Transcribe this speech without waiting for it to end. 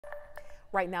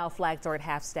Right now, flags are at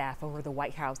half-staff over the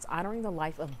White House honoring the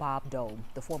life of Bob Dole.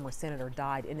 The former senator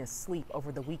died in his sleep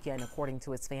over the weekend, according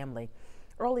to his family.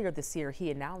 Earlier this year, he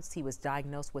announced he was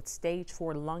diagnosed with stage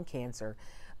 4 lung cancer.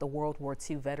 The World War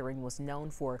II veteran was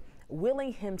known for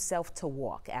willing himself to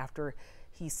walk after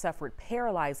he suffered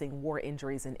paralyzing war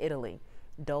injuries in Italy.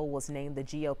 Dole was named the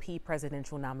GOP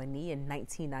presidential nominee in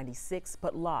 1996,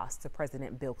 but lost to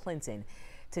President Bill Clinton.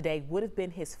 Today would have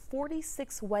been his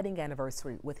 46th wedding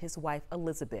anniversary with his wife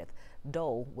Elizabeth.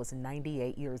 Dole was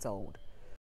 98 years old.